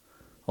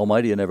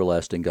Almighty and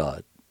everlasting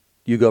God,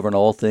 you govern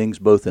all things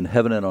both in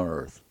heaven and on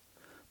earth.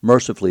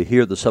 Mercifully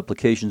hear the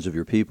supplications of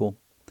your people,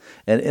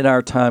 and in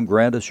our time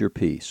grant us your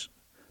peace,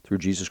 through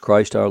Jesus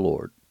Christ our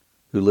Lord,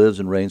 who lives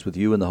and reigns with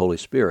you in the Holy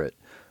Spirit,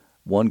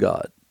 one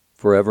God,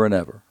 forever and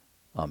ever.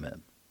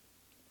 Amen.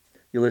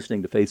 You're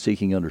listening to Faith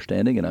Seeking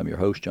Understanding, and I'm your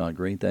host, John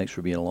Green. Thanks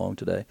for being along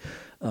today.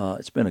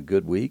 It's been a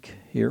good week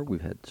here.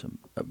 We've had some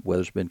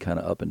weather's been kind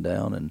of up and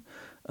down, and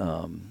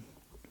some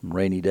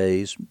rainy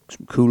days,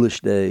 some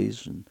coolish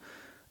days, and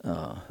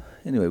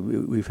anyway,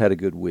 we've had a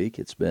good week.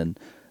 It's been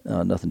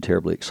nothing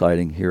terribly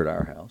exciting here at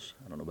our house.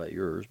 I don't know about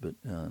yours, but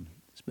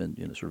it's been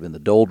sort of in the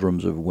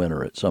doldrums of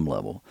winter at some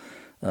level.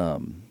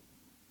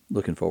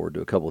 Looking forward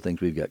to a couple of things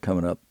we've got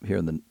coming up here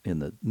in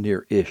the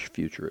near-ish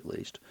future, at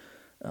least.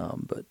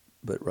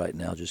 But right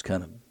now, just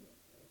kind of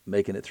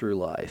making it through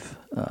life.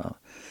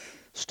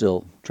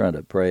 Still trying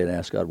to pray and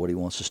ask God what He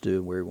wants us to do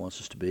and where He wants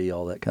us to be,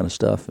 all that kind of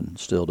stuff, and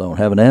still don't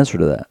have an answer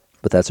to that.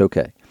 But that's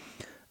okay.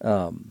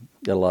 Got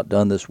a lot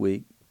done this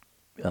week.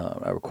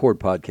 I record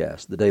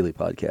podcasts, the daily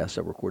podcasts.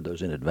 I record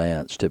those in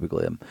advance.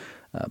 Typically,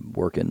 I'm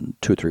working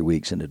 2 or 3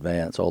 weeks in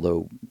advance,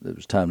 although there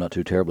was time not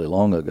too terribly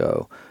long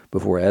ago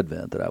before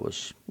Advent that I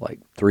was like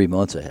 3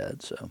 months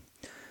ahead. So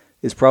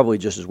it's probably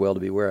just as well to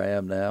be where I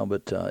am now,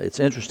 but it's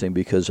interesting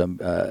because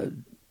I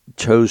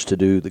chose to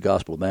do the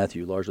Gospel of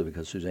Matthew largely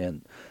because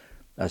Suzanne,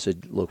 I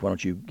said, look, why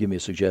don't you give me a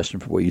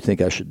suggestion for what you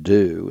think I should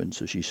do? And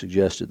so she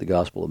suggested the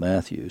Gospel of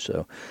Matthew.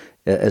 So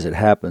as it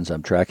happens,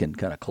 I'm tracking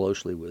kind of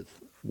closely with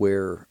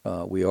where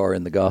we are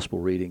in the Gospel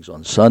readings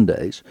on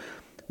Sundays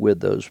with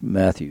those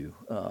Matthew,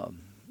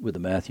 with the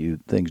Matthew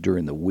things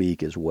during the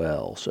week as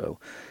well. So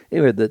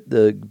anyway,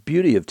 the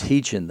beauty of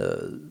teaching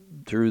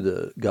through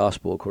the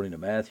Gospel according to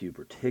Matthew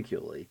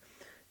particularly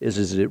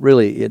is it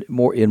really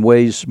in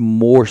ways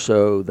more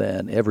so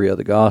than every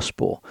other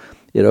Gospel.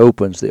 It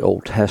opens the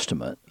Old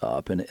Testament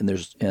up,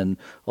 and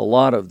a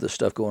lot of the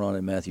stuff going on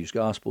in Matthew's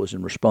Gospel is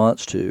in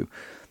response to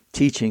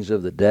teachings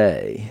of the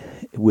day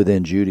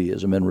within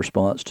Judaism, in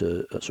response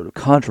to sort of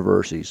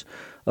controversies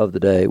of the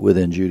day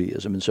within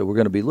Judaism. And so we're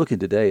going to be looking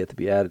today at the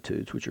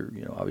Beatitudes, which are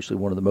obviously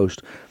one of the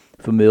most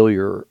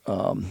familiar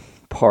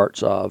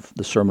parts of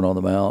the Sermon on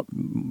the Mount,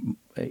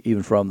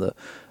 even from the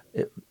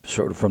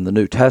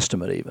New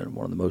Testament, even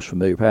one of the most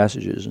familiar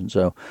passages. And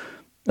so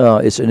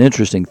it's an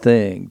interesting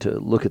thing to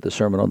look at the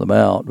Sermon on the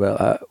Mount.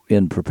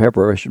 In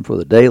preparation for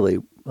the daily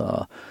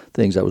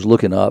things, I was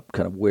looking up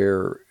kind of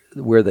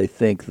where they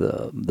think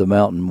the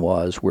mountain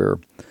was where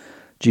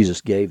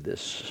Jesus gave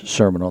this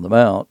Sermon on the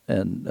Mount,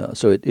 and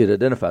so it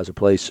identifies a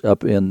place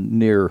up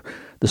near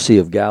the Sea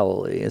of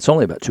Galilee. It's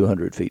only about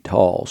 200 feet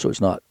tall, so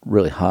it's not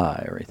really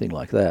high or anything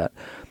like that.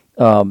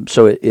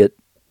 So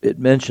it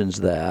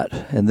mentions that,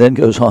 and then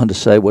goes on to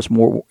say what's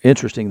more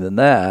interesting than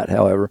that,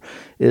 however,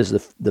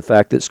 is the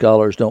fact that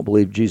scholars don't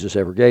believe Jesus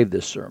ever gave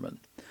this sermon,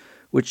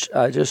 which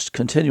I just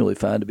continually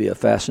find to be a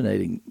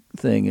fascinating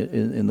thing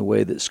in the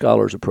way that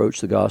scholars approach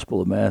the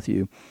Gospel of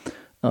Matthew.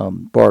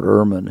 Bart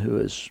Ehrman, who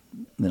is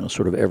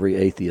sort of every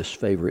atheist's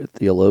favorite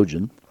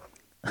theologian,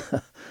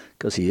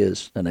 because he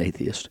is an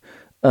atheist,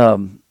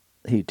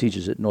 he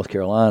teaches at North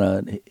Carolina,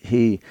 and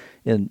he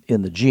in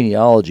the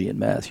genealogy in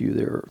Matthew,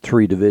 there are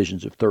 3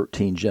 divisions of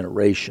 13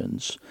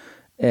 generations,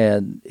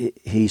 and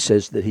he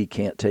says that he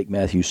can't take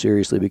Matthew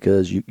seriously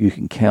because you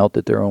can count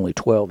that there are only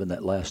 12 in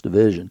that last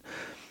division.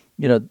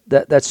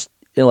 That's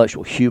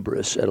intellectual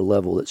hubris at a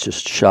level that's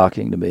just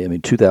shocking to me. I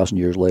mean, 2,000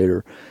 years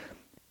later,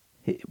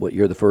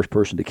 you're the first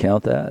person to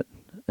count that,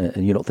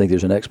 and you don't think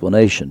there's an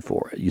explanation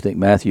for it. You think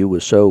Matthew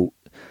was so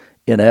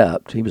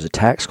inept. He was a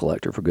tax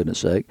collector, for goodness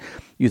sake.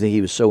 You think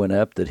he was so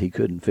inept that he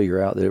couldn't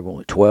figure out that there were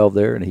only 12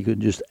 there, and he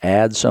couldn't just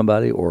add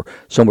somebody, or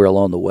somewhere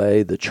along the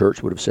way the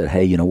church would have said,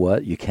 hey, you know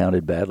what, you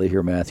counted badly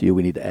here, Matthew.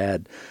 We need to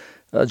add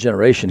a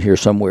generation here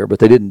somewhere, but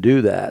they didn't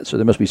do that. So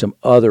there must be some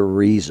other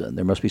reason.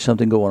 There must be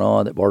something going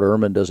on that Bart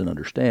Ehrman doesn't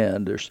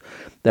understand.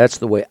 That's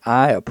the way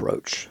I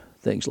approach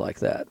things like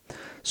that.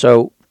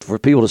 So for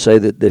people to say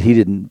that he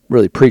didn't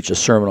really preach a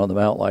Sermon on the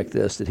Mount like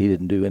this, that he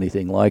didn't do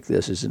anything like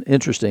this, is an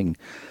interesting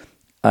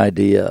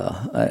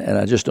idea, and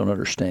I just don't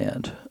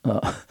understand.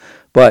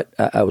 But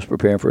I was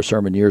preparing for a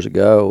sermon years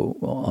ago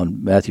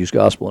on Matthew's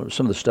Gospel, and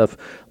some of the stuff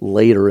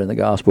later in the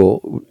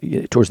Gospel,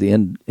 towards the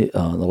end, the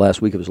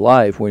last week of his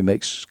life, where he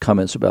makes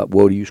comments about,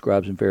 woe to you,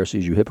 scribes and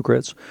Pharisees, you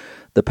hypocrites.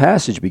 The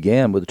passage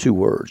began with the 2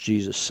 words,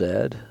 Jesus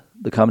said.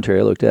 The commentary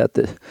I looked at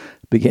that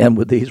began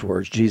with these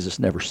words, Jesus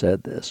never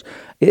said this.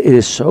 It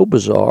is so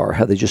bizarre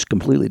how they just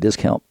completely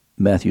discount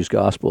Matthew's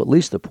Gospel, at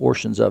least the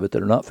portions of it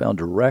that are not found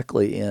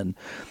directly in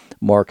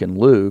Mark and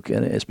Luke,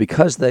 and it's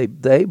because they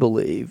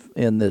believe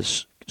in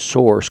this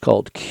source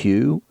called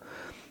Q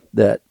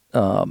that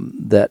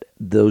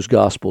those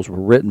Gospels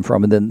were written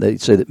from, and then they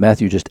say that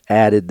Matthew just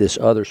added this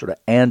other sort of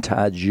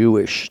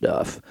anti-Jewish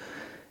stuff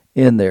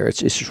in there. It's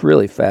just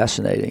really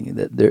fascinating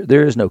that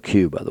there is no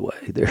Q, by the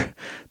way.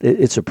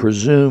 It's a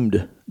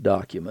presumed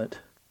document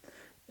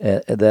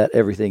that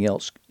everything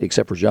else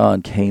except for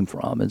John came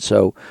from, and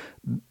so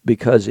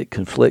because it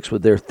conflicts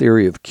with their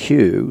theory of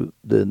Q,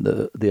 then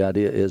the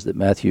idea is that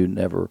Matthew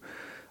never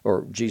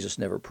or Jesus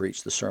never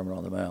preached the Sermon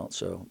on the Mount.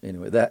 So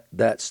anyway,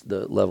 that's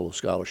the level of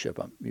scholarship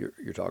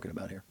you're talking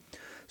about here.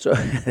 So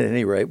at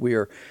any rate, we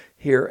are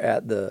here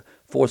at the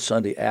fourth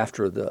Sunday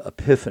after the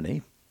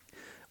Epiphany.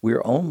 We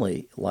are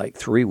only like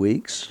 3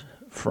 weeks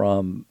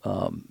from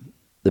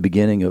the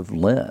beginning of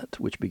Lent,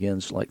 which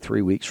begins like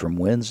 3 weeks from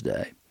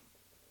Wednesday,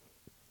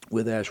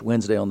 with Ash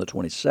Wednesday on the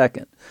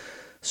 22nd.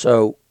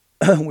 So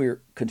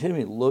we're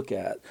continuing to look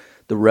at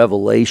the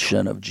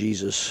revelation of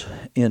Jesus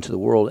into the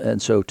world.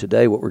 And so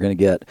today what we're going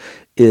to get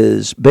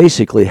is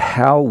basically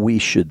how we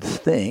should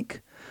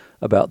think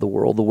about the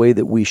world, the way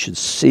that we should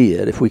see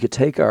it. If we could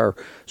take our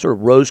sort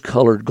of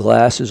rose-colored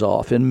glasses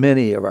off, in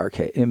many of our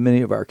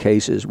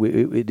cases,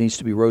 it needs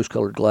to be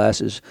rose-colored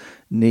glasses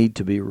need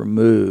to be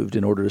removed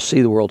in order to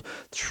see the world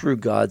through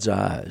God's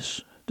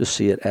eyes, to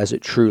see it as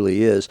it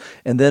truly is.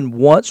 And then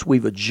once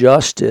we've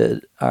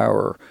adjusted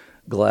our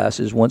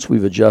glasses, once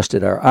we've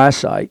adjusted our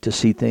eyesight to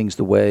see things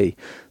the way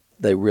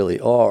they really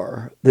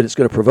are, then it's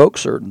going to provoke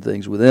certain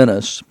things within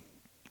us.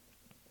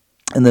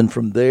 And then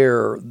from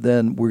there,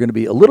 then we're going to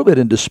be a little bit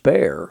in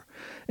despair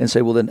and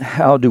say, well, then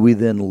how do we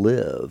then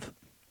live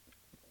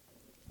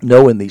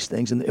knowing these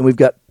things? And we've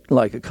got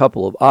like a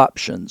couple of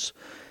options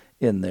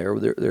in there.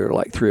 There are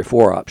like 3 or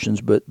 4 options,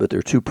 but there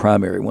are 2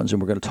 primary ones,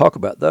 and we're going to talk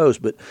about those.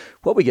 But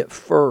what we get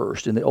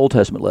first in the Old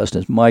Testament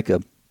lesson is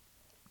Micah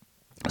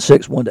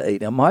 6,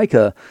 1-8. Now,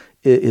 Micah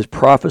is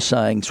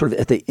prophesying sort of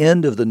at the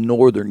end of the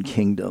northern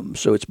kingdom.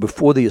 So it's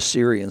before the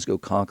Assyrians go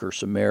conquer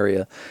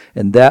Samaria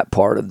and that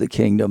part of the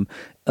kingdom.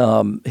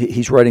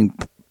 He's writing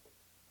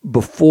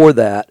before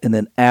that and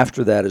then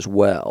after that as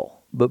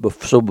well.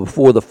 So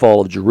before the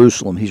fall of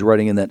Jerusalem, he's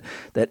writing in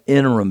that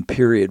interim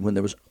period when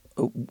there was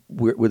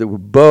where there were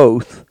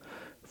both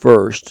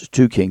first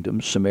 2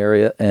 kingdoms,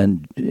 Samaria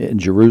and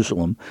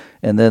Jerusalem,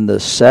 and then the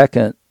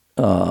second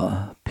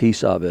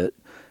piece of it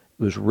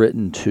was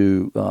written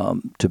to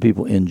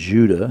people in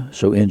Judah,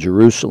 so in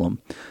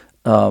Jerusalem,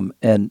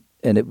 and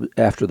it was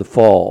after the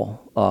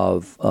fall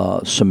of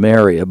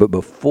Samaria, but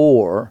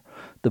before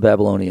the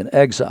Babylonian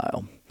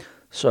exile.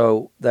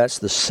 So that's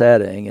the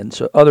setting, and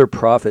so other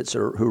prophets who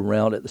were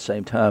around at the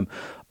same time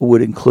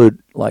would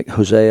include like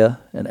Hosea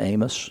and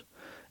Amos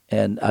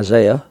and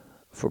Isaiah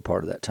for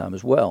part of that time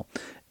as well.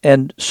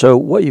 And so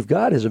what you've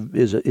got is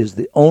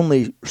the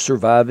only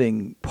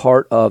surviving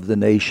part of the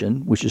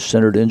nation, which is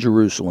centered in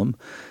Jerusalem,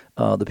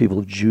 the people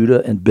of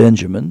Judah and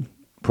Benjamin,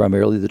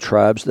 primarily the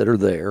tribes that are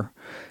there.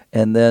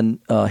 And then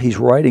he's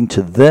writing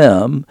to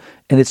them,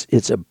 and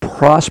it's a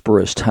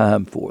prosperous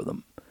time for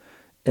them.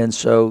 And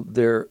so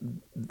they're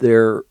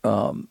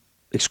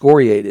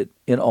excoriated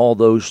in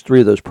all 3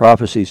 of those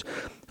prophecies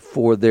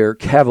for their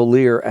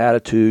cavalier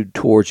attitude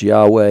towards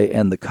Yahweh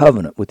and the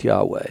covenant with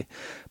Yahweh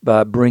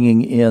by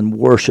bringing in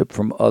worship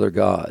from other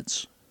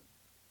gods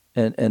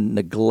and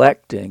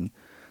neglecting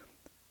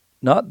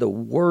not the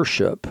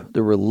worship,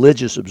 the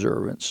religious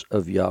observance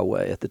of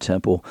Yahweh at the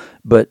temple,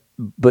 but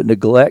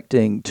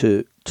neglecting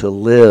to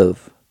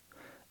live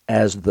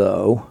as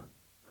though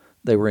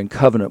they were in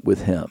covenant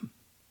with Him.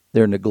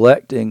 They're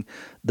neglecting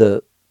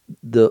the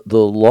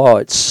law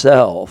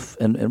itself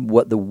and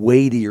what the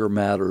weightier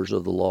matters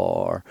of the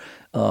law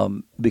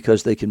are,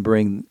 because they can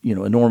bring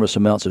enormous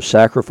amounts of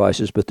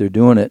sacrifices, but they're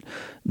doing it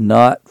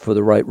not for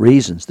the right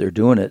reasons. They're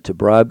doing it to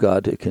bribe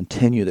God to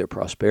continue their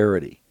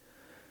prosperity.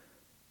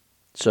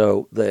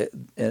 So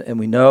and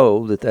we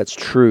know that that's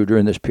true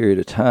during this period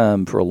of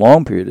time, for a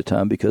long period of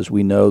time, because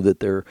we know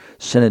that they're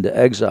sent into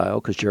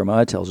exile, because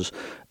Jeremiah tells us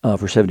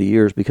for 70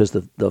 years, because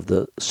of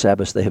the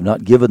Sabbaths they have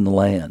not given the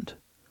land.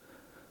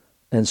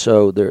 And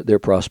so their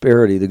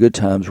prosperity, the good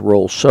times,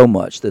 roll so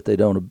much that they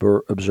don't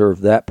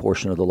observe that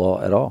portion of the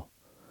law at all.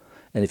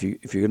 And if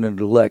you're going to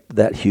neglect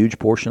that huge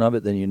portion of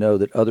it, then you know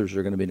that others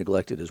are going to be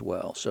neglected as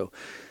well. So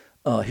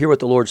hear what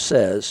the Lord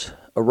says.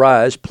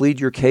 Arise, plead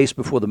your case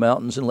before the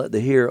mountains, and let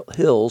the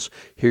hills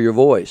hear your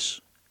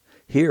voice.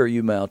 Hear,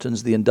 you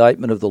mountains, the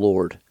indictment of the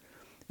Lord,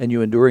 and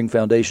you enduring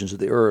foundations of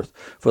the earth.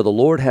 For the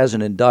Lord has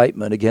an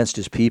indictment against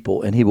His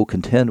people, and He will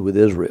contend with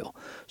Israel.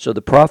 So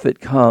the prophet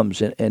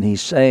comes, and he's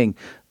saying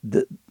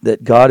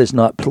that God is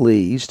not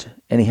pleased,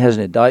 and He has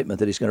an indictment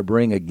that He's going to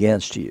bring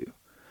against you.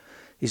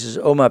 He says,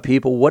 "O my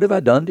people, what have I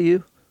done to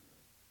you?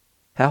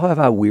 How have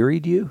I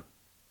wearied you?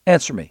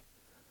 Answer me.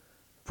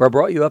 For I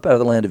brought you up out of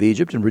the land of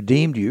Egypt and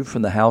redeemed you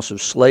from the house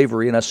of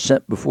slavery, and I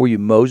sent before you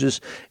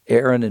Moses,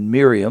 Aaron, and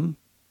Miriam.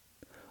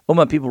 O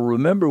my people,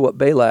 remember what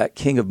Balak,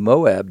 king of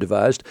Moab,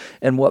 devised,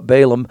 and what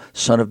Balaam,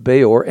 son of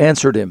Beor,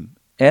 answered him,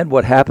 and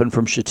what happened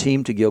from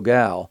Shittim to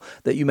Gilgal,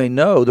 that you may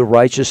know the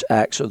righteous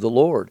acts of the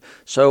Lord."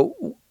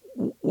 So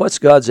what's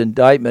God's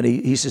indictment?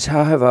 He says,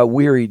 how have I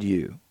wearied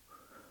you?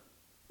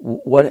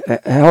 How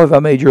have I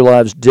made your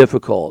lives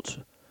difficult?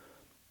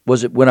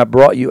 Was it when I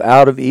brought you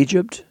out of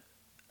Egypt,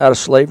 out of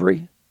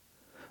slavery?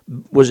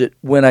 Was it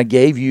when I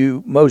gave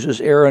you Moses,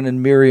 Aaron,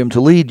 and Miriam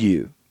to lead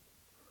you?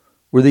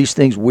 Were these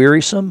things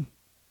wearisome?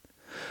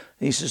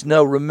 He says,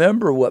 no,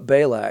 remember what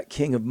Balak,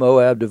 king of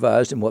Moab,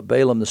 devised and what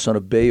Balaam, the son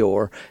of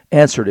Beor,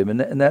 answered him.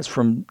 And that's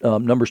from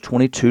Numbers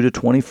 22 to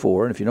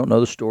 24. And if you don't know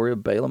the story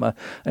of Balaam, I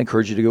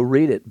encourage you to go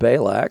read it.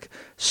 Balak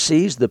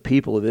sees the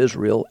people of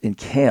Israel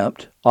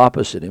encamped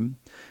opposite him,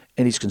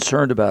 and he's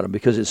concerned about them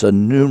because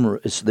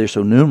they're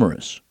so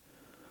numerous.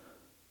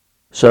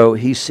 So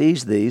he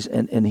sees these,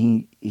 and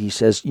he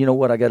says, you know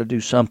what, I got to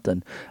do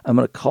something. I'm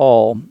going to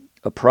call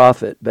a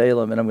prophet,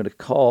 Balaam, and I'm going to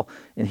call,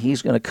 and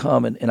he's going to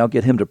come, and I'll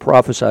get him to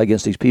prophesy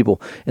against these people,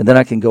 and then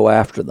I can go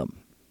after them.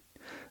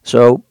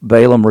 So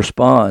Balaam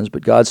responds,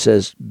 but God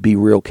says, be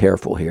real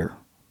careful here.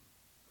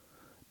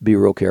 Be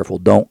real careful.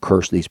 Don't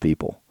curse these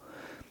people.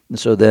 And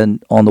so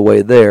then on the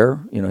way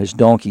there, his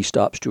donkey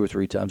stops 2 or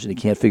 3 times, and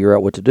he can't figure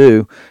out what to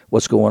do,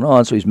 what's going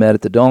on, so he's mad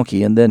at the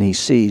donkey, and then he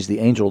sees the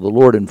angel of the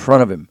Lord in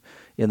front of him,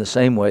 in the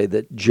same way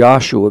that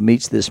Joshua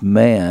meets this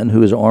man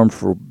who is armed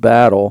for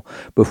battle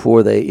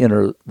before they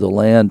enter the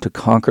land to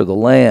conquer the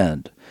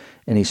land.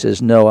 And he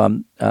says, no,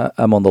 I'm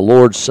on the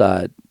Lord's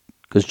side,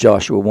 because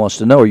Joshua wants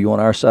to know, are you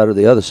on our side or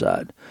the other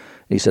side?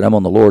 And he said, I'm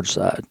on the Lord's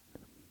side.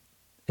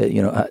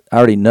 I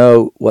already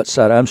know what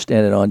side I'm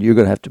standing on. You're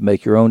going to have to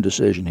make your own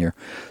decision here.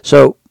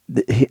 So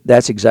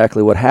that's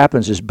exactly what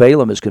happens is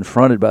Balaam is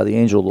confronted by the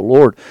angel of the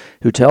Lord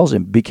who tells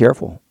him, be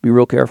careful, be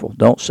real careful,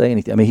 don't say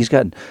anything. I mean, he's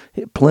gotten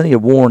plenty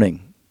of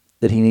warning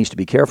that he needs to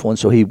be careful, and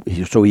so he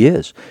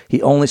is.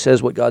 He only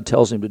says what God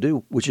tells him to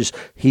do, which is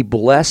he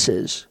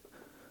blesses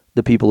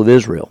the people of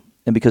Israel.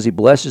 And because he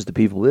blesses the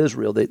people of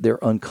Israel, they're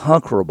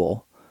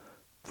unconquerable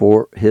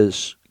for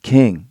his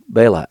king,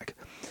 Balak.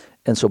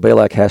 And so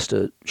Balak has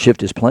to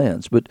shift his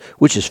plans,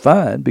 which is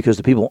fine because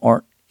the people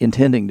aren't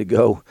intending to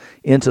go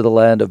into the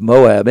land of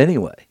Moab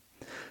anyway.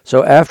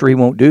 So after he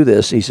won't do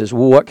this, he says,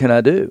 well, what can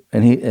I do?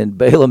 And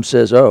Balaam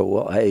says, oh,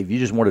 well, hey, if you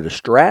just wanted a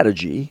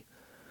strategy,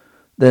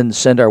 then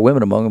send our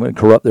women among them and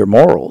corrupt their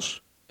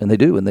morals. And they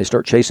do, and they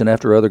start chasing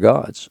after other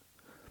gods.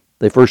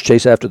 They first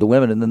chase after the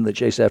women, and then they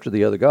chase after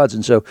the other gods.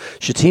 And so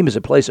Shittim is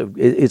a place of,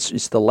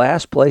 it's the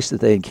last place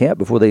that they encamp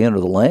before they enter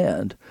the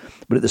land.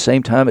 But at the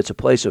same time, it's a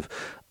place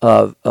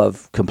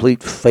of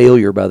complete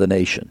failure by the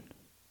nation.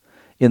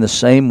 In the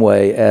same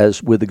way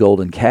as with the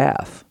golden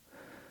calf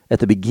at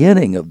the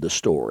beginning of the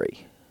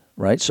story,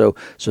 right? So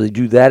they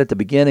do that at the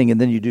beginning, and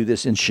then you do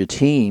this in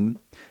Shittim.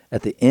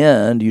 At the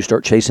end, you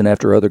start chasing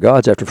after other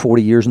gods after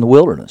 40 years in the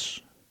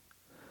wilderness.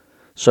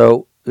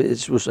 So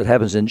it's what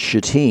happens in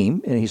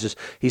Shittim, and he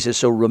says,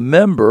 so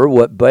remember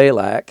what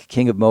Balak,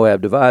 king of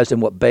Moab, devised,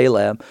 and what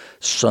Balaam,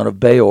 son of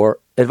Beor,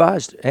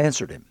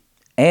 answered him,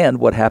 and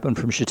what happened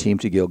from Shittim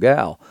to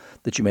Gilgal,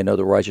 that you may know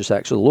the righteous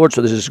acts of the Lord.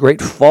 So there's this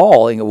great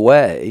falling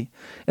away,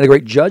 and a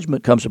great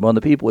judgment comes upon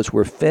the people. It's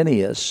where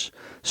Phinehas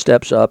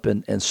steps up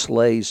and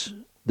slays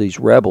these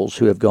rebels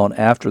who have gone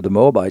after the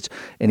Moabites,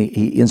 and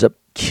he ends up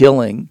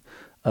killing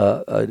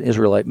an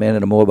Israelite man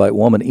and a Moabite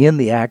woman in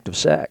the act of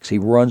sex. He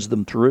runs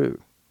them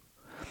through.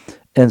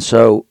 And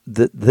so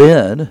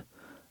then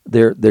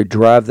they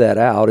drive that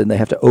out, and they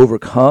have to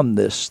overcome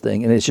this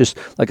thing. And it's just,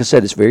 like I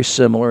said, it's very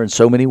similar in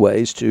so many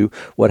ways to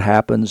what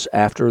happens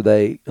after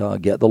they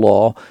get the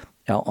law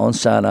out on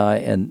Sinai,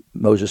 and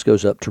Moses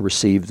goes up to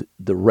receive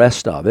the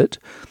rest of it,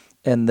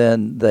 and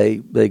then they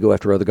go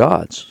after other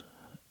gods.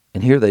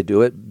 And here they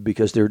do it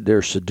because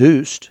they're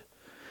seduced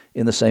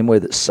in the same way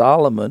that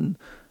Solomon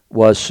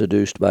was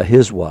seduced by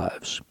his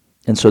wives.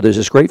 And so there's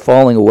this great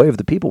falling away of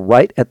the people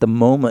right at the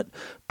moment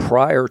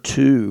prior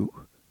to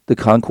the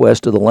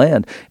conquest of the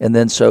land. And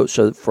then so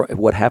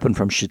what happened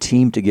from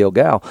Shittim to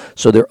Gilgal,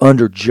 so they're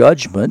under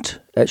judgment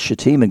at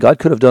Shittim, and God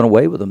could have done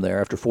away with them there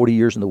after 40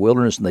 years in the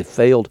wilderness, and they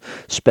failed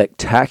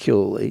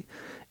spectacularly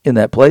in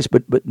that place.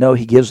 But no,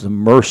 he gives them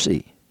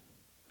mercy.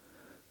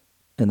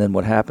 And then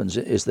what happens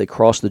is they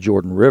cross the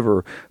Jordan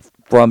River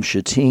from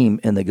Shittim,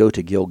 and they go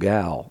to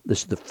Gilgal. This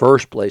is the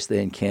first place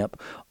they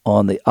encamp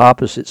on the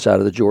opposite side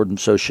of the Jordan.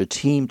 So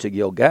Shittim to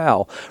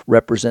Gilgal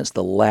represents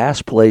the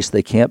last place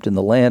they camped in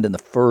the land and the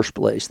first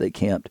place they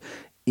camped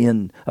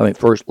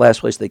last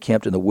place they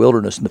camped in the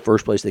wilderness and the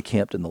first place they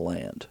camped in the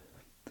land.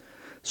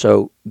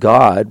 So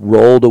God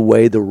rolled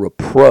away the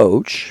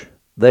reproach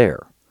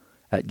there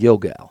at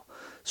Gilgal.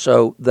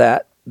 So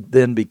that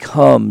then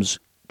becomes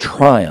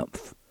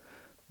triumph.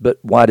 But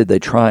why did they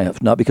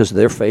triumph? Not because of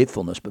their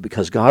faithfulness, but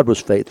because God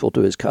was faithful to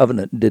his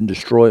covenant and didn't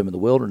destroy them in the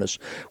wilderness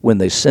when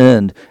they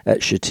sinned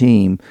at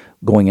Shittim,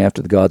 going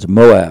after the gods of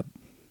Moab.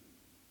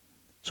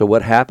 So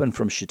what happened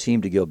from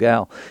Shittim to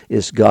Gilgal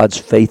is God's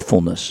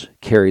faithfulness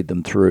carried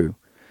them through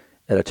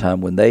at a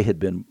time when they had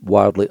been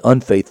wildly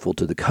unfaithful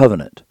to the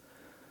covenant.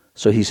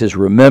 So he says,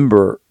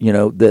 remember,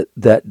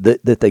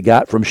 that they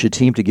got from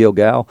Shittim to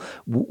Gilgal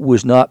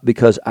was not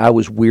because I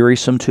was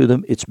wearisome to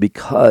them. It's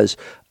because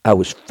I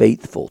was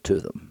faithful to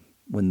them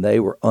when they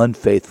were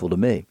unfaithful to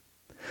me.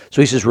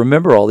 So he says,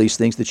 remember all these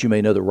things that you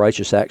may know the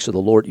righteous acts of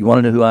the Lord. You want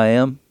to know who I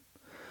am?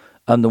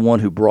 I'm the one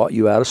who brought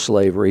you out of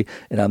slavery,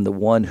 and I'm the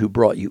one who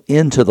brought you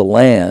into the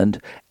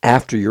land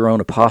after your own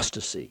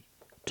apostasy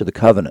to the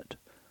covenant.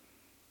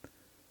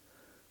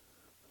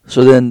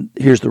 So then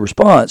here's the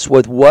response.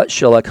 With what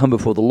shall I come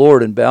before the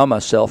Lord and bow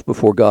myself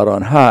before God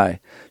on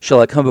high?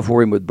 Shall I come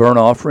before him with burnt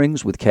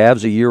offerings, with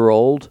calves a year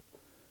old?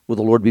 Will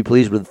the Lord be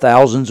pleased with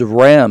thousands of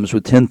rams,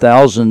 with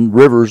 10,000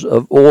 rivers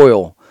of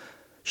oil?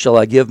 Shall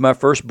I give my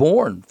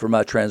firstborn for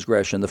my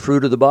transgression, the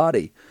fruit of the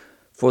body,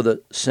 for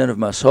the sin of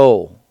my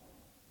soul?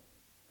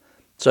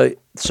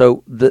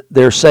 So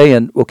they're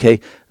saying,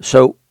 okay,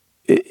 so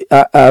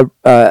I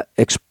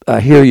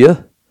hear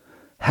you.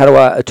 How do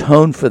I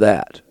atone for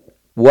that?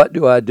 What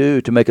do I do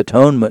to make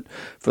atonement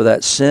for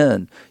that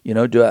sin?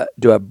 Do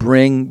I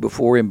bring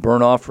before him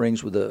burnt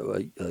offerings with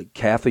a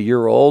calf a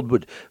year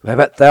old? How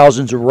about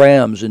thousands of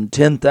rams and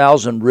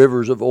 10,000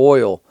 rivers of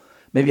oil?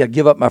 Maybe I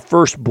give up my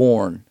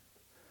firstborn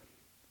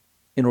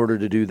in order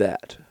to do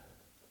that.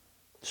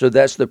 So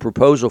that's the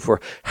proposal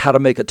for how to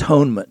make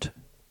atonement.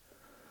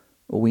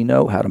 Well, we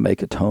know how to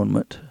make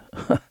atonement.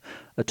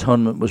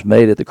 Atonement was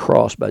made at the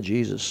cross by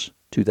Jesus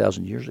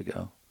 2,000 years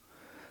ago.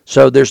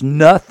 So there's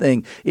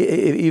nothing,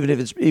 even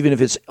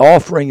if it's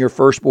offering your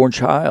firstborn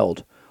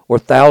child, or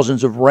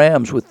thousands of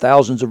rams with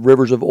thousands of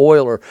rivers of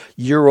oil, or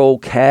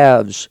year-old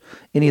calves,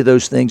 any of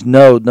those things.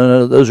 No,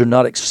 those are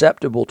not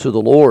acceptable to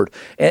the Lord.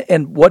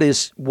 And what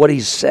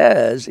he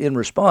says in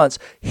response,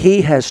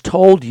 he has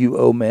told you,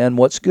 O man,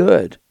 what's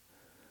good.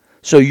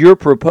 So your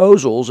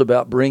proposals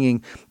about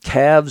bringing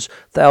calves,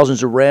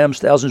 thousands of rams,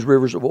 thousands of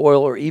rivers of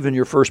oil, or even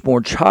your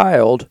firstborn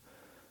child,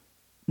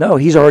 no,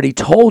 he's already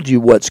told you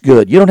what's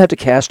good. You don't have to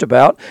cast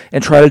about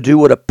and try to do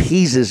what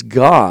appeases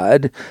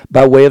God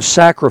by way of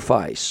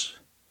sacrifice.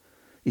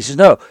 He says,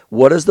 no,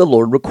 what does the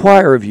Lord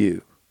require of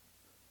you?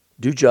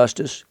 Do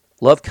justice,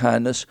 love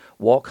kindness,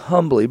 walk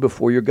humbly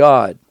before your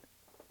God.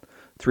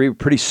 3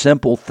 pretty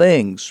simple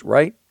things,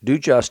 right? Do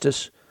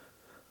justice,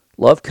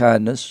 love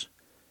kindness,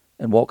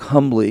 and walk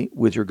humbly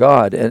with your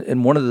God.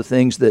 And one of the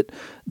things that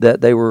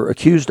they were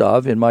accused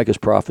of in Micah's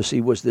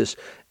prophecy was this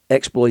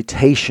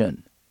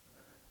exploitation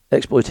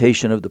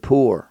of the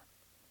poor.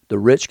 The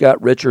rich got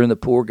richer and the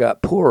poor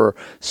got poorer.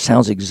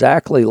 Sounds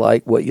exactly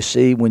like what you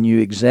see when you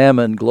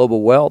examine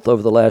global wealth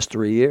over the last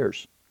 3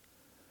 years.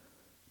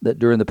 That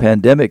during the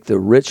pandemic, the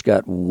rich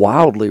got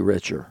wildly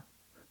richer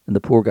and the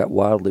poor got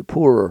wildly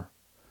poorer.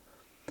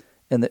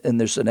 And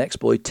there's an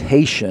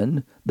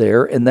exploitation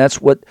there, and that's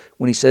what,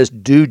 when he says,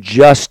 do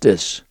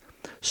justice,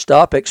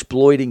 stop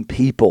exploiting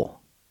people,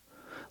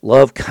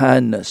 love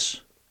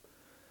kindness,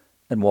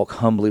 and walk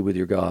humbly with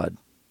your God.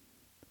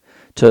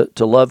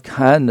 To love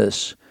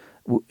kindness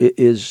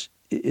is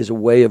a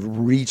way of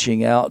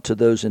reaching out to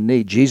those in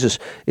need. Jesus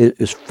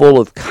is full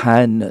of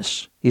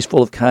kindness. He's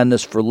full of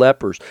kindness for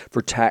lepers,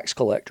 for tax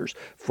collectors,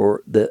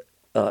 for the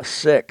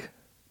sick,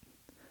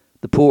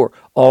 the poor,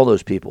 all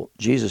those people.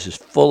 Jesus is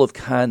full of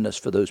kindness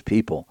for those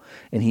people,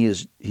 and he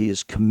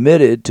is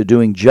committed to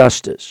doing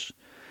justice.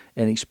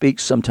 And he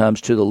speaks sometimes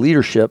to the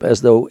leadership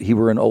as though he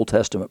were an Old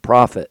Testament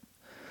prophet,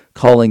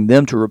 calling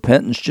them to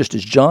repentance just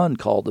as John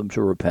called them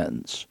to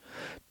repentance.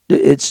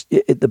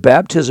 The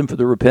baptism for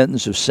the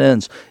repentance of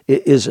sins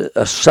is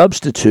a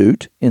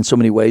substitute in so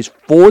many ways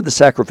for the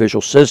sacrificial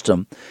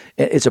system.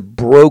 It's a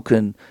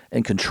broken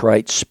and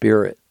contrite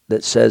spirit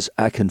that says,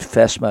 I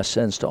confess my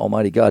sins to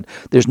Almighty God.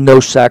 There's no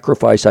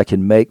sacrifice I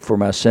can make for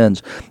my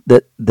sins.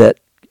 That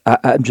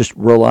I'm just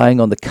relying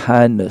on the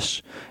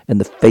kindness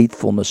and the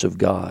faithfulness of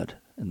God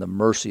and the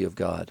mercy of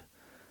God.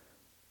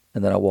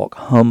 And then I walk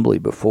humbly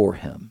before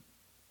him.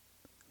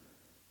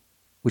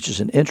 Which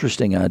is an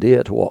interesting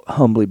idea, to walk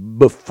humbly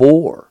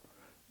before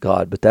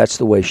God, but that's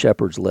the way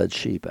shepherds led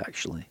sheep,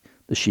 actually.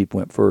 The sheep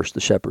went first, the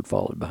shepherd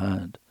followed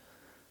behind.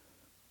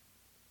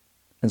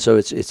 And so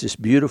it's this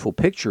beautiful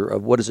picture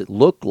of what does it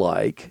look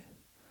like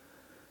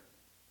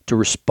to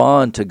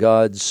respond to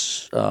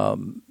God's,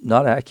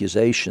 not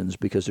accusations,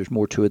 because there's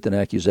more to it than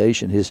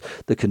accusation,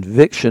 the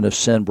conviction of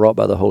sin brought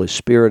by the Holy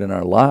Spirit in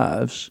our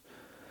lives.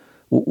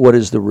 What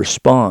is the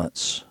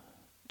response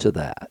to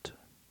that?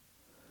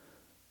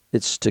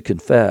 It's to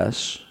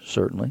confess,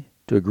 certainly,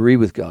 to agree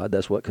with God.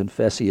 That's what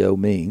confessio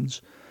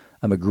means.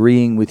 I'm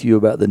agreeing with you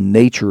about the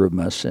nature of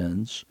my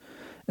sins.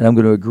 And I'm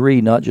going to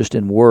agree not just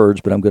in words,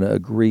 but I'm going to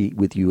agree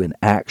with you in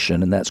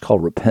action, and that's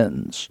called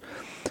repentance.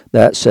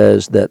 That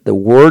says that the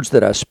words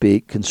that I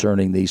speak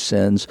concerning these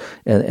sins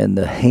and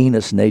the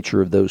heinous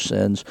nature of those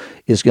sins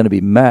is going to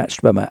be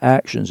matched by my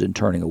actions in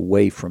turning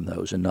away from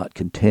those and not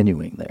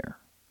continuing there.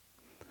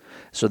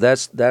 So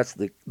that's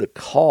the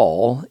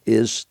call,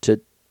 is to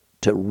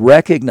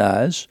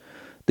recognize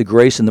the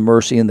grace and the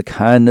mercy and the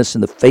kindness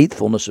and the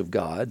faithfulness of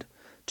God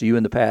to you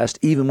in the past,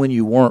 even when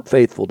you weren't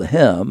faithful to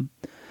him.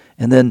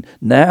 And then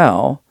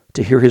now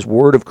to hear his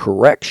word of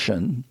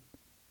correction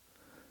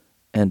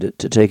and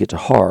to take it to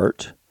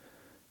heart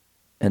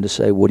and to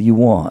say, what do you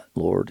want,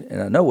 Lord?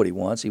 And I know what he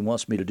wants. He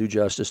wants me to do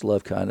justice,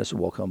 love kindness, and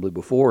walk humbly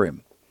before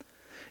him.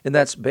 And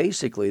that's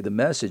basically the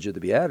message of the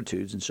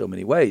Beatitudes in so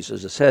many ways.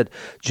 As I said,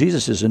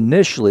 Jesus is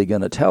initially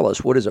going to tell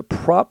us what is a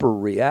proper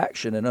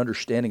reaction and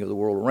understanding of the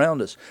world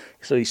around us.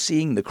 So he's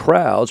seeing the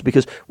crowds,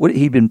 because what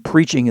he'd been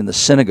preaching in the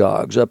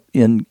synagogues up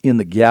in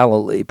the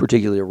Galilee,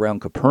 particularly around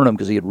Capernaum,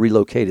 because he had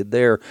relocated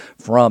there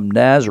from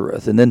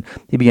Nazareth. And then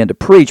he began to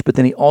preach, but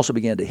then he also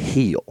began to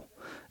heal.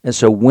 And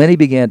so when he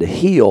began to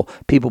heal,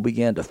 people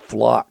began to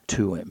flock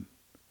to him.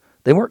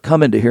 They weren't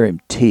coming to hear him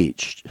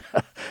teach.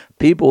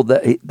 People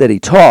that he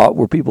taught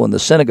were people in the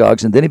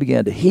synagogues, and then he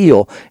began to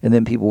heal, and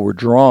then people were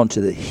drawn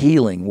to the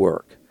healing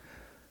work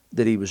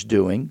that he was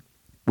doing,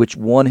 which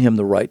won him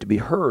the right to be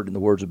heard, in the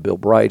words of Bill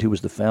Bright, who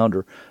was the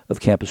founder of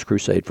Campus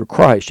Crusade for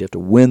Christ. You have to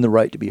win the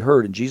right to be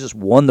heard, and Jesus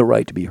won the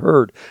right to be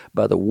heard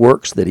by the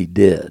works that he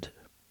did.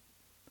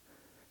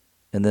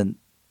 And then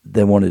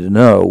they wanted to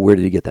know, where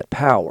did he get that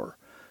power?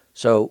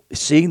 So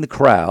seeing the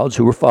crowds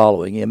who were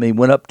following him, he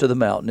went up to the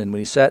mountain, and when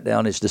he sat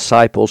down, his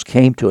disciples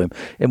came to him.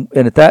 And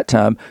at that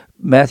time,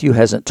 Matthew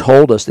hasn't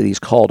told us that he's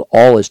called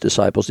all his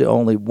disciples. The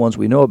only ones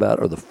we know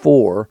about are the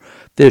 4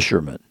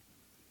 fishermen.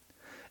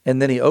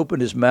 And then he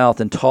opened his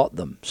mouth and taught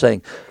them,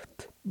 saying,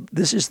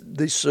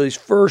 these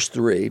first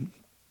 3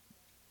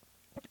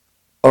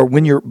 are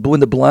when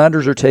the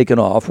blinders are taken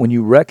off, when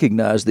you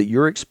recognize that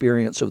your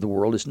experience of the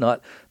world is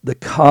not the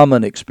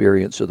common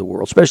experience of the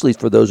world, especially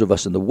for those of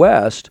us in the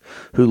West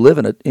who live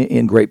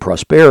in great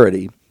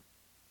prosperity.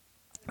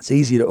 It's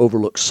easy to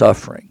overlook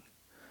suffering,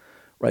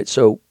 right?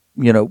 So,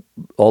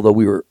 although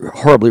we were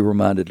horribly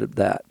reminded of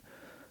that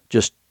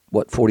just,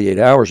 48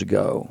 hours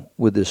ago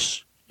with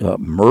this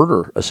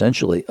murder,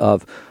 essentially,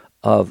 of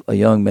a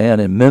young man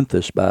in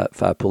Memphis by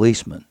 5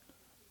 policemen.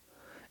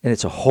 And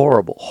it's a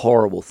horrible,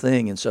 horrible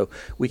thing. And so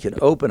we can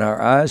open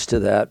our eyes to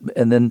that.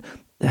 And then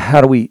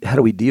how do we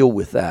deal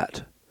with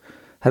that?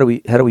 How do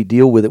we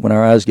deal with it when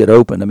our eyes get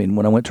open? I mean,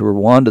 when I went to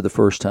Rwanda the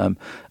first time,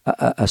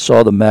 I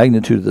saw the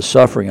magnitude of the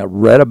suffering. I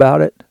read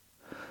about it.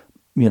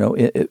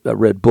 I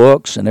read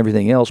books and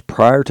everything else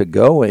prior to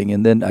going.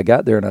 And then I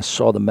got there and I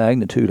saw the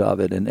magnitude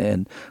of it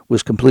and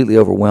was completely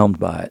overwhelmed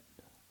by it.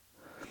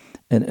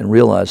 And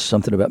realized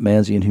something about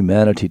man's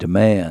inhumanity to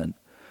man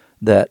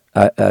that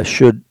I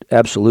should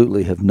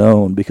absolutely have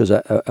known, because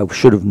I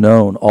should have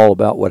known all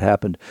about what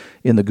happened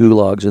in the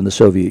gulags in the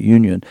Soviet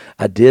Union.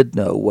 I did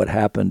know what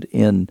happened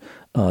in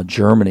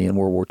Germany in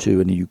World War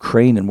II, and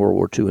Ukraine in World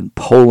War II, and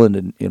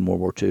Poland in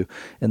World War II,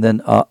 and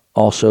then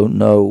also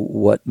know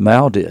what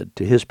Mao did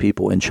to his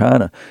people in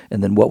China,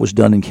 and then what was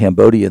done in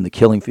Cambodia in the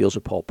killing fields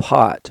of Pol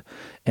Pot,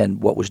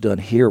 and what was done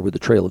here with the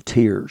Trail of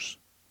Tears,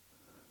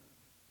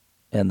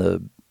 and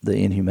the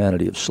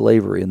inhumanity of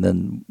slavery, and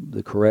then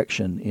the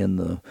correction in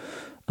the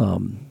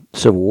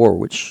Civil War,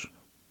 which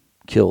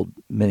killed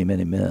many,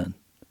 many men.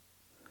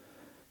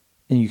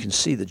 And you can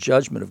see the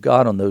judgment of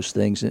God on those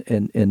things,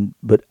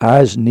 but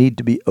eyes need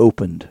to be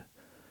opened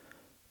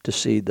to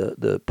see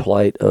the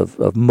plight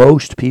of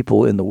most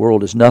people in the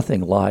world is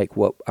nothing like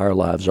what our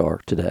lives are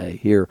today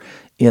here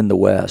in the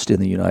West, in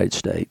the United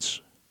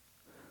States.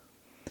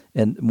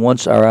 And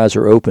once our eyes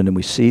are opened and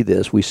we see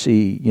this, we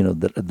see,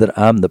 that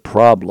I'm the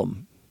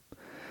problem.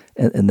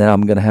 And then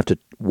I'm going to have to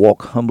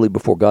walk humbly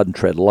before God and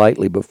tread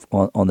lightly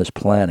on this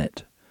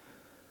planet,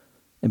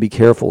 and be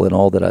careful in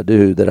all that I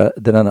do, that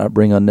I not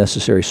bring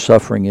unnecessary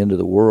suffering into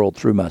the world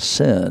through my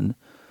sin.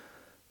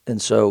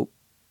 And so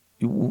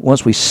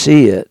once we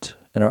see it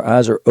and our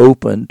eyes are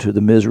open to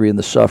the misery and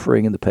the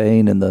suffering and the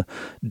pain and the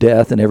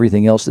death and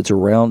everything else that's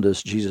around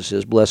us, Jesus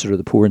says, "Blessed are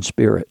the poor in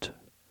spirit.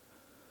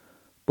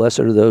 Blessed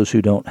are those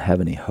who don't have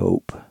any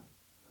hope,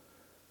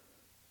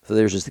 for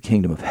theirs is the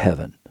kingdom of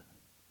heaven."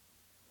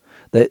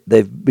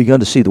 They've begun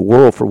to see the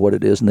world for what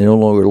it is, and they no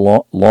longer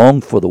long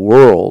for the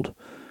world.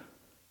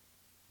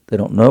 They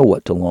don't know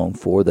what to long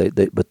for.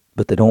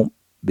 But they don't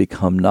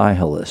become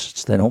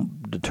nihilists. They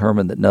don't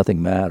determine that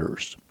nothing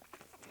matters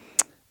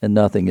and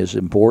nothing is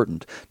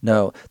important.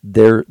 No,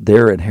 their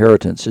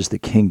inheritance is the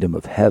kingdom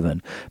of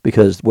heaven,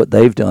 because what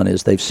they've done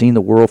is they've seen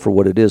the world for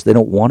what it is. They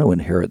don't want to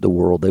inherit the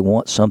world. They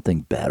want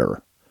something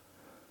better.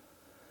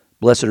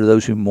 Blessed are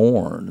those who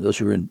mourn, those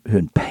who are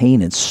in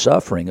pain and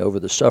suffering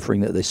over the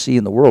suffering that they see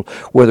in the world,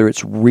 whether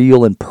it's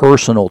real and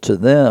personal to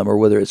them, or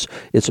whether it's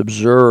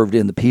observed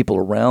in the people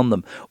around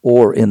them,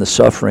 or in the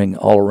suffering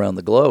all around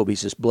the globe. He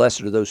says,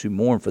 "Blessed are those who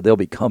mourn, for they'll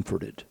be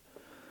comforted."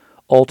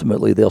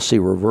 Ultimately, they'll see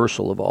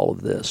reversal of all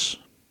of this.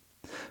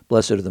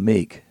 Blessed are the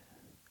meek,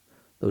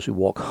 those who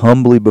walk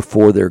humbly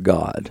before their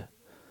God,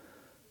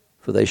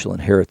 for they shall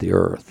inherit the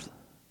earth.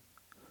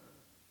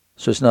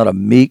 So it's not a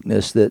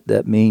meekness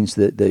that means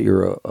that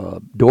you're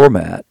a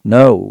doormat.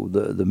 No,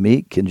 the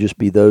meek can just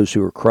be those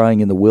who are crying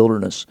in the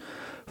wilderness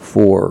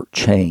for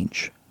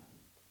change,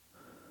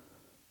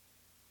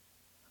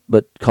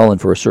 but calling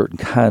for a certain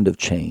kind of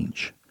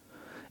change.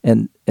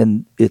 And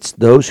it's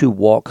those who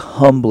walk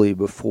humbly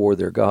before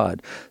their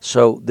God.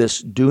 So this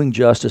doing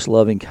justice,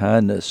 loving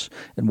kindness,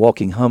 and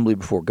walking humbly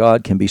before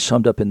God can be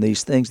summed up in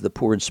these things: the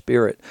poor in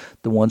spirit,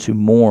 the ones who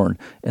mourn,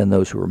 and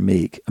those who are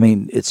meek. I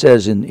mean, it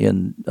says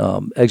in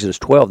Exodus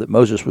 12 that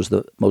Moses was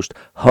the most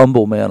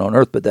humble man on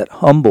earth, but that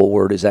humble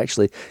word is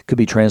actually could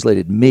be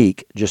translated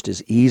meek just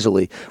as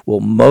easily.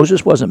 Well,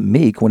 Moses wasn't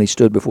meek when he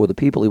stood before the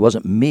people. He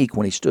wasn't meek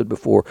when he stood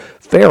before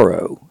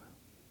Pharaoh.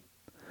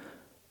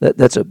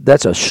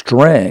 That's a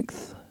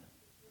strength.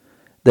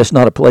 That's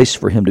not a place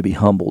for him to be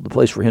humble. The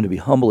place for him to be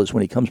humble is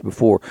when he comes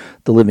before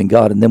the living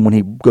God, and then when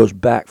he goes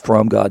back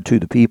from God to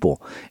the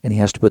people, and he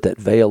has to put that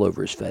veil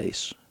over his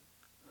face.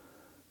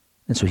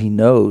 And so he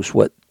knows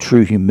what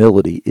true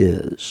humility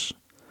is.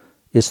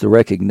 It's the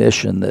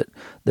recognition that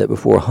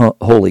before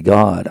holy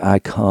God I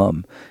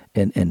come,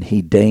 and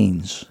he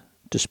deigns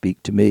to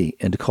speak to me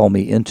and to call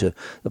me into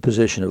a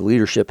position of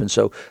leadership. And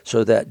so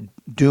that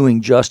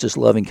doing justice,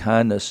 loving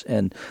kindness,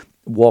 and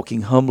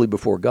walking humbly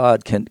before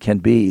God can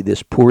be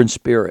this poor in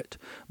spirit,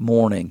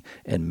 mourning,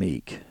 and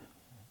meek,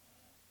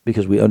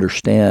 because we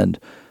understand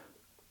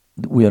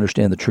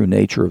the true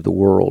nature of the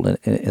world,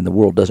 and the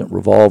world doesn't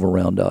revolve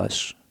around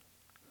us.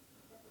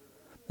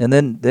 And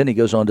then he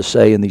goes on to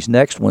say in these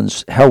next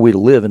ones, how are we to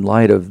live in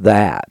light of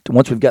that?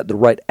 Once we've got the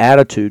right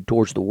attitude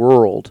towards the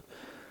world,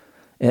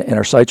 and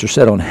our sights are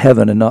set on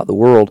heaven and not the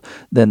world,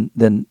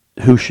 then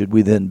who should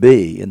we then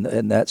be?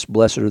 And that's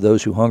blessed are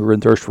those who hunger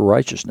and thirst for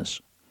righteousness.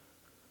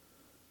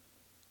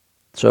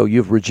 So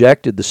you've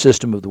rejected the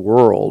system of the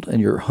world,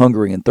 and you're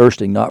hungering and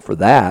thirsting not for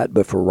that,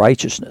 but for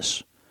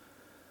righteousness.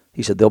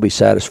 He said they'll be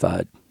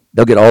satisfied.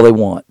 They'll get all they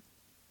want.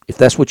 If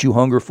that's what you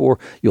hunger for,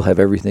 you'll have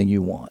everything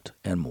you want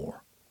and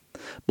more.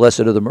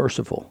 Blessed are the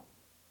merciful,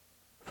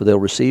 for they'll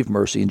receive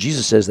mercy. And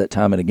Jesus says that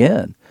time and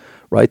again,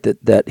 right?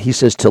 That he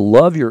says to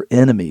love your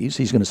enemies.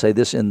 He's going to say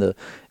this in the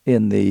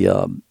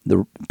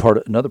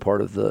another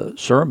part of the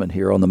sermon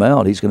here on the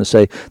Mount. He's going to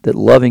say that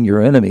loving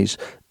your enemies,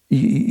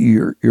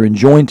 you're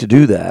enjoined to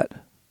do that,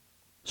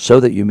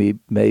 so that you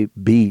may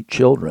be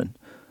children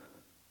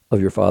of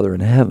your Father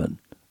in heaven.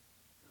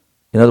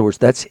 In other words,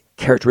 that's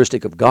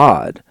characteristic of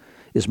God,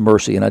 is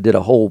mercy. And I did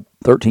a whole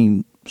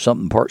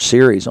 13-something part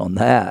series on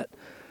that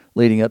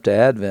leading up to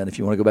Advent. If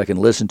you want to go back and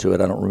listen to it,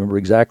 I don't remember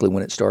exactly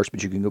when it starts,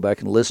 but you can go back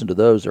and listen to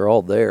those. They're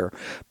all there.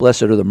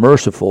 Blessed are the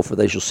merciful, for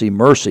they shall see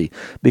mercy,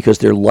 because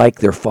they're like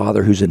their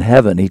Father who's in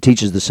heaven. He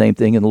teaches the same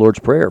thing in the Lord's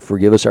Prayer.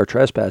 Forgive us our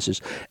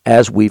trespasses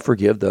as we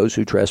forgive those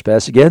who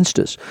trespass against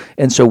us.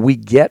 And so we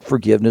get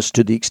forgiveness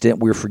to the extent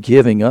we're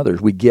forgiving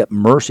others. We get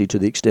mercy to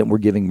the extent we're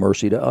giving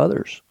mercy to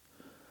others.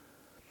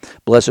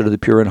 Blessed are the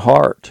pure in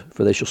heart,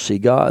 for they shall see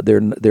God.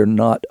 They're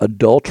not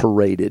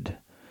adulterated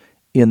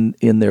in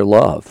their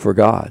love for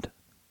God.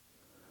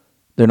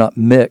 They're not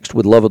mixed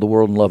with love of the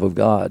world and love of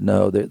God.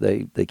 No,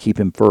 they keep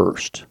him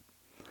first.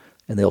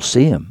 And they'll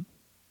see him,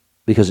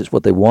 because it's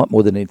what they want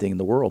more than anything in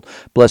the world.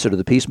 Blessed are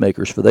the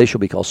peacemakers, for they shall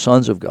be called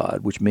sons of God,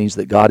 which means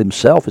that God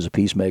himself is a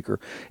peacemaker.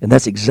 And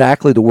that's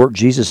exactly the work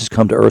Jesus has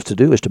come to earth to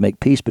do, is to make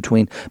peace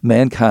between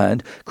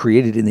mankind,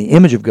 created in the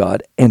image of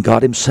God, and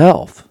God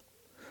himself,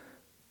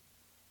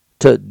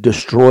 to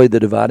destroy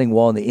the dividing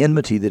wall and the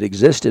enmity that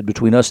existed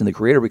between us and the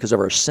Creator because of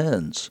our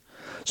sins.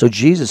 So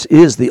Jesus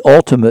is the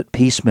ultimate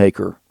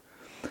peacemaker,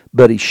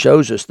 but he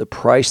shows us the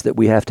price that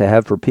we have to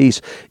have for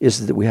peace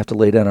is that we have to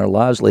lay down our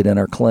lives, lay down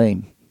our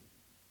claim,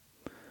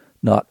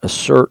 not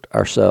assert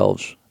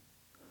ourselves,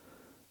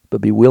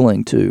 but be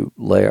willing to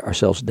lay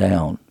ourselves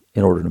down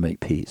in order to make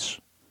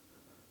peace.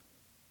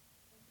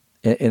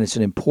 And it's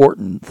an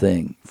important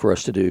thing for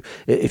us to do.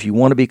 If you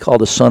want to be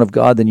called a son of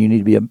God, then you need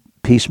to be a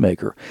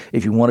peacemaker.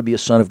 If you want to be a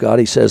son of God,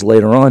 he says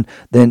later on,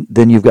 then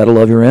you've got to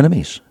love your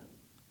enemies,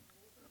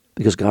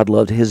 because God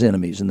loved his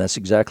enemies. And that's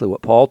exactly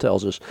what Paul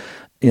tells us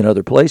in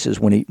other places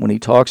when he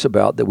talks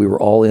about that we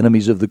were all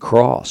enemies of the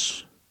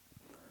cross.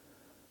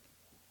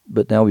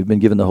 But now we've been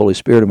given the Holy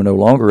Spirit and we're no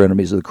longer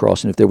enemies of the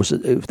cross. And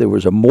if there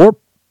was a more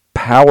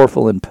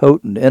powerful and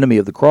potent enemy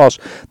of the cross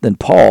than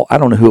Paul, I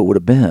don't know who it would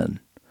have been.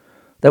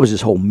 That was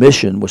his whole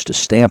mission, was to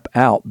stamp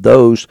out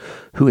those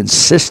who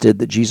insisted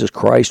that Jesus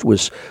Christ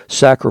was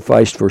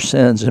sacrificed for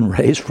sins and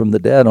raised from the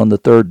dead on the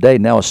third day,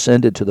 now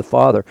ascended to the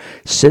Father,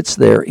 sits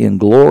there in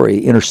glory,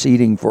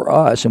 interceding for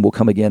us, and will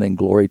come again in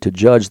glory to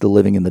judge the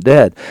living and the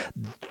dead.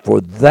 For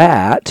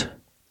that,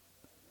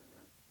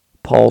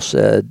 Paul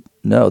said,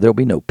 no, there'll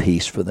be no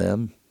peace for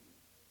them.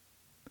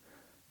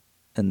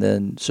 And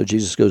then, so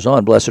Jesus goes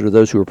on, blessed are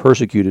those who are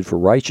persecuted for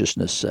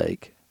righteousness'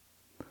 sake.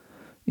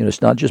 You know,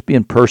 it's not just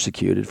being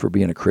persecuted for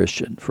being a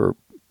Christian, for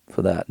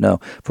that. No,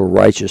 for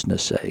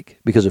righteousness' sake,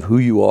 because of who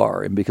you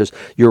are and because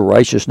your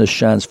righteousness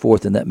shines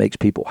forth, and that makes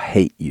people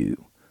hate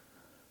you.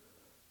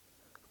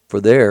 For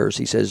theirs,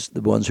 he says,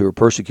 the ones who are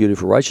persecuted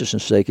for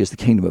righteousness' sake is the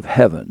kingdom of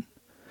heaven.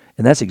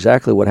 And that's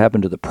exactly what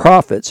happened to the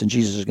prophets, and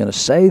Jesus is going to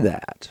say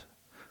that.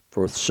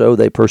 For so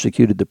they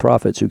persecuted the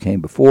prophets who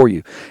came before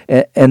you.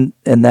 And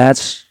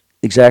that's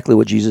exactly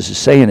what Jesus is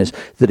saying, is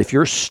that if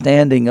you're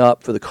standing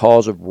up for the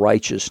cause of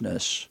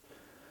righteousness,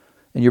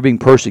 and you're being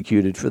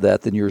persecuted for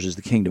that, then yours is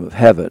the kingdom of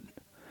heaven.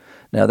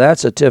 Now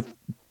that's a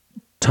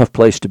tough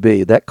place to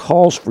be. That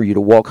calls for you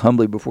to walk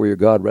humbly before your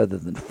God rather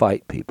than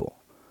fight people.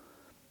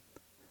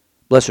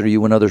 Blessed are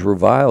you when others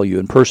revile you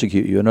and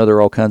persecute you and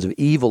utter all kinds of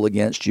evil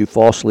against you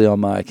falsely on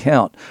my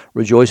account.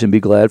 Rejoice and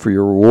be glad, for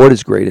your reward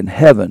is great in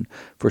heaven,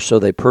 for so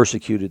they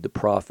persecuted the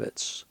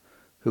prophets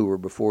who were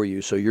before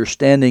you. So you're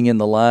standing in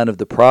the line of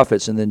the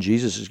prophets, and then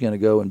Jesus is going to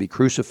go and be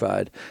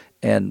crucified,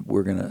 and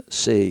we're going to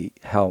see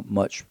how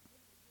much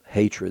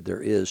hatred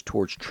there is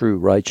towards true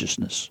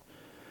righteousness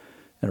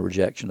and a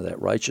rejection of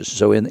that righteousness.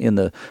 So in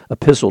the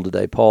epistle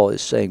today, Paul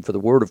is saying, for the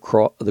word of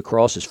the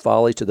cross is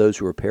folly to those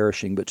who are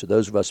perishing, but to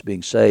those of us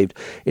being saved,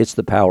 it's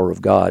the power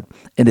of God.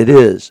 And it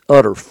is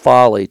utter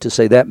folly to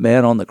say that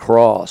man on the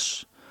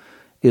cross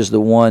is the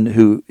one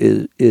who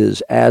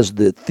is, as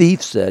the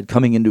thief said,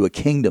 coming into a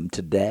kingdom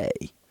today.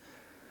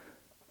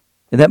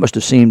 And that must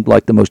have seemed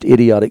like the most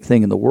idiotic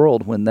thing in the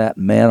world when that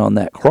man on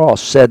that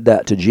cross said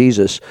that to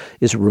Jesus,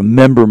 is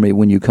remember me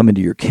when you come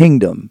into your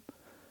kingdom.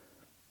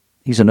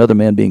 He's another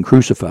man being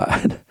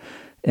crucified,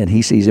 and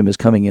he sees him as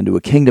coming into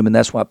a kingdom, and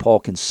that's why Paul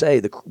can say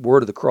the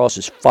word of the cross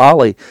is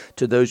folly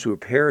to those who are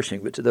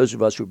perishing, but to those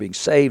of us who are being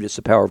saved, it's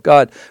the power of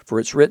God. For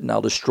it's written,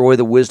 I'll destroy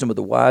the wisdom of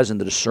the wise, and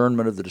the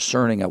discernment of the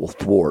discerning I will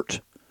thwart.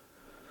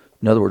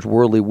 In other words,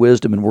 worldly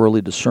wisdom and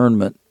worldly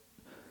discernment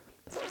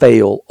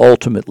fail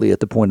ultimately at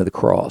the point of the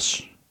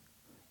cross.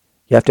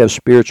 You have to have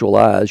spiritual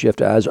eyes. You have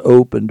to have eyes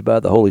opened by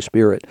the Holy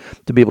Spirit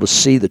to be able to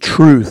see the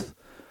truth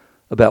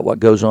about what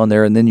goes on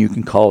there, and then you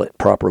can call it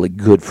properly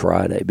Good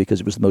Friday, because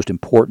it was the most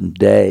important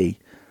day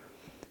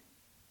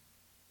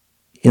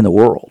in the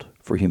world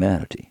for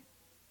humanity,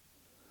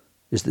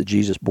 is that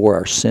Jesus bore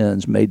our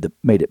sins, made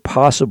it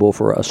possible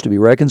for us to be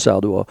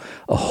reconciled to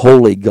a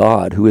holy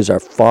God who is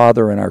our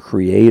Father and our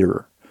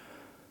Creator.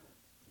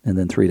 And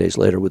then 3 days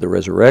later with the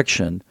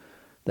resurrection,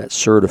 that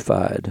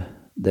certified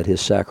that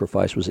his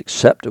sacrifice was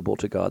acceptable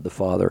to God the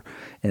Father,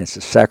 and it's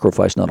a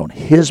sacrifice not on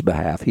his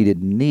behalf. He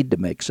didn't need to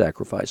make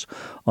sacrifice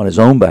on his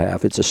own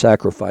behalf. It's a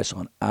sacrifice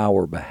on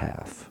our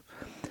behalf.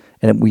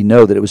 And we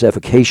know that it was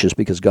efficacious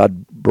because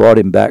God brought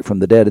him back from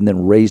the dead and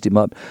then raised him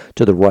up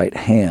to the right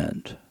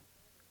hand.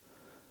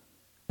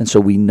 And so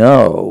we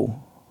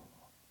know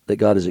that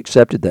God has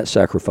accepted that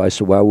sacrifice,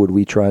 so why would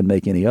we try and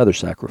make any other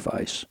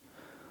sacrifice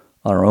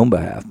on our own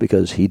behalf?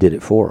 Because he did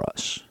it for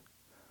us.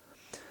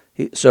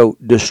 So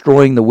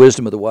destroying the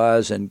wisdom of the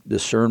wise and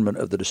discernment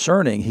of the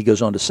discerning, he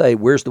goes on to say,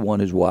 where's the one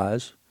who's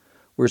wise?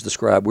 Where's the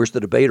scribe? Where's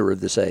the debater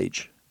of this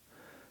age?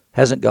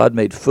 Hasn't God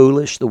made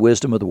foolish the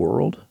wisdom of the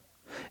world?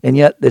 And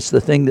yet it's the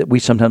thing that we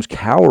sometimes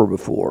cower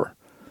before.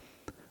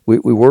 We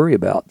worry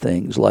about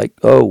things like,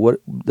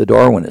 what the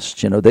Darwinists,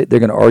 they're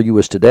going to argue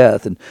us to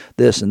death and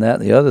this and that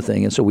and the other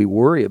thing. And so we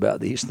worry about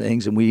these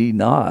things, and we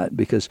not,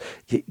 because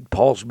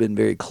Paul's been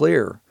very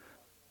clear.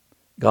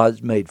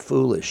 God's made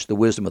foolish the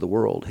wisdom of the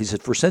world. He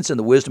said, for since in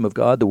the wisdom of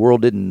God, the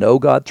world didn't know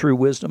God through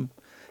wisdom,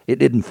 it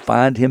didn't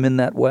find him in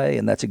that way,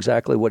 and that's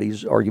exactly what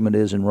his argument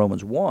is in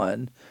Romans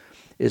 1,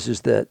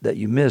 is that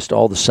you missed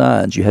all the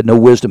signs. You had no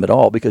wisdom at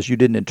all because you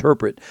didn't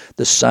interpret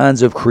the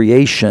signs of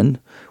creation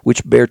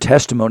which bear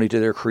testimony to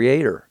their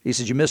Creator. He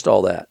said, you missed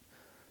all that.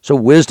 So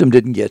wisdom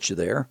didn't get you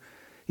there.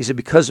 He said,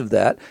 because of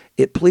that,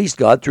 it pleased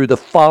God through the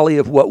folly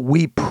of what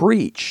we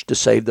preach to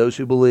save those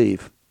who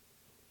believe.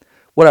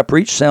 What I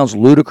preach sounds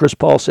ludicrous,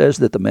 Paul says,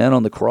 that the man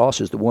on the cross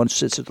is the one who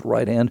sits at the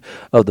right hand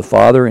of the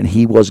Father, and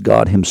he was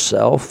God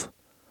himself.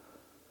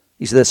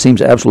 He said, that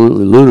seems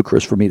absolutely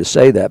ludicrous for me to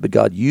say that, but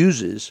God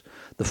uses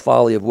the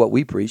folly of what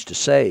we preach to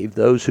save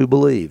those who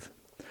believe.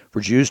 For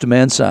Jews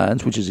demand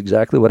signs, which is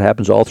exactly what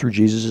happens all through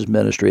Jesus'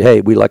 ministry.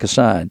 Hey, we like a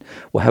sign.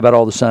 Well, how about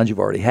all the signs you've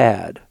already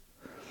had?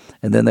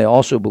 And then they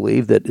also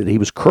believe that he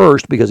was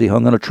cursed because he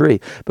hung on a tree,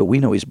 but we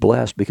know he's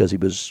blessed because he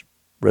was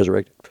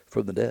resurrected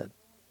from the dead.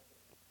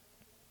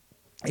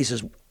 He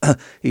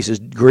says,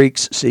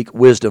 Greeks seek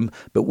wisdom,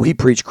 but we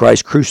preach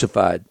Christ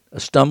crucified, a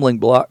stumbling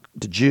block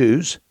to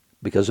Jews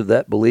because of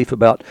that belief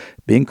about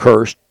being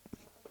cursed,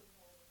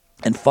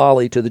 and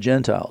folly to the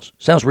Gentiles.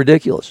 Sounds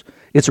ridiculous.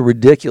 It's a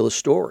ridiculous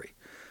story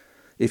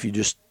if you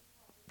just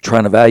try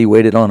and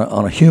evaluate it on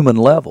a human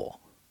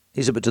level.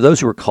 He said, but to those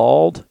who are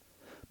called,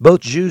 both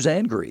Jews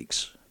and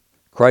Greeks,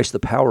 Christ the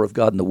power of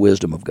God and the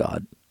wisdom of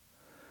God.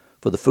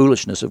 For the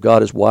foolishness of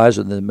God is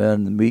wiser than men,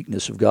 and the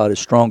meekness of God is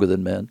stronger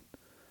than men.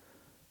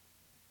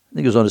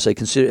 He goes on to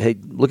say,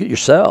 look at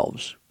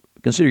yourselves.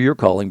 Consider your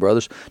calling,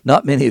 brothers.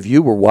 Not many of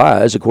you were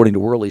wise according to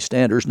worldly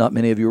standards. Not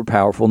many of you were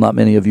powerful. Not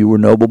many of you were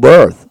noble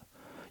birth.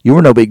 You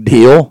were no big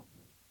deal.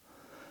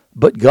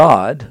 But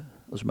God,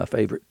 those are my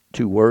favorite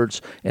two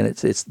words, and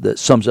it's that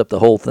sums up the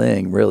whole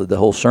thing, really, the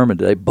whole sermon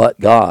today. But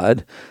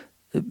God,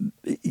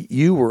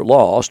 you were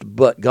lost,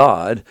 but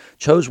God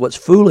chose what's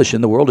foolish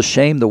in the world to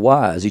shame the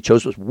wise. He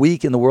chose what's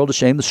weak in the world to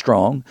shame the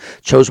strong,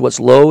 chose what's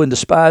low and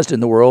despised in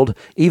the world,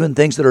 even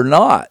things that are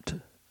not,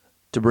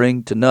 to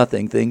bring to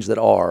nothing things that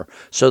are,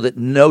 so that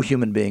no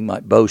human being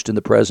might boast in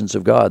the presence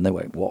of God, and they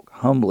might walk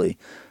humbly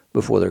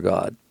before their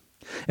God.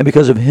 And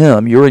because of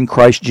him, you're in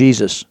Christ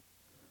Jesus,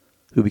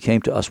 who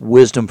became to us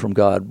wisdom from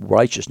God,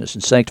 righteousness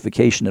and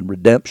sanctification and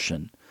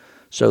redemption,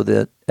 so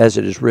that, as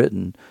it is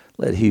written,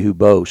 let he who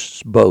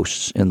boasts,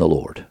 boasts in the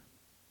Lord.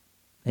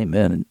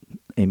 Amen,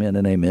 amen,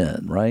 and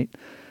amen, right?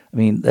 I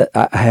mean,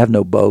 I have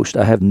no boast.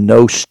 I have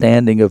no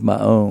standing of my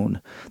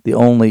own. The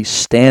only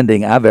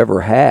standing I've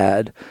ever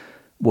had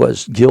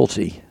was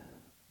guilty.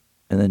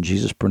 And then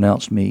Jesus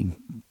pronounced me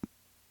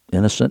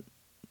innocent,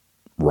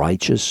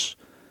 righteous,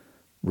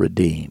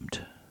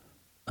 redeemed,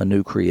 a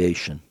new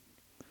creation.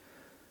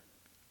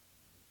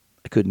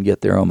 I couldn't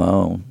get there on my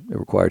own. It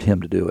required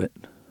him to do it.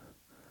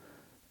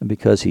 And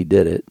because he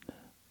did it,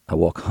 I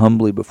walk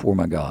humbly before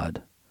my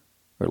God,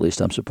 or at least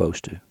I'm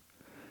supposed to.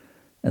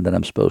 And then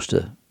I'm supposed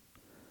to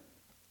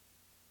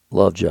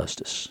love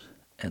justice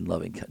and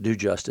do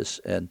justice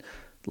and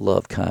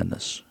love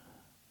kindness.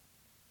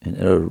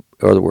 In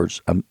other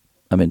words, I'm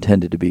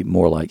intended to be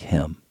more like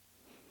him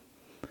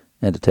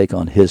and to take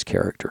on his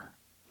character.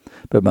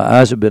 But my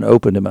eyes have been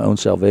opened in my own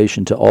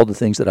salvation to all the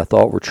things that I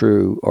thought were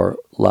true are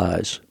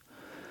lies,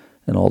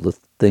 and all the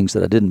things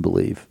that I didn't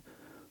believe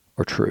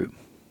are true.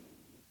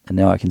 And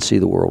now I can see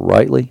the world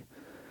rightly,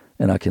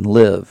 and I can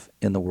live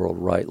in the world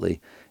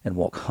rightly and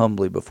walk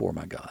humbly before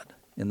my God.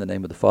 In the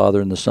name of the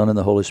Father, and the Son, and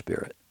the Holy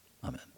Spirit. Amen.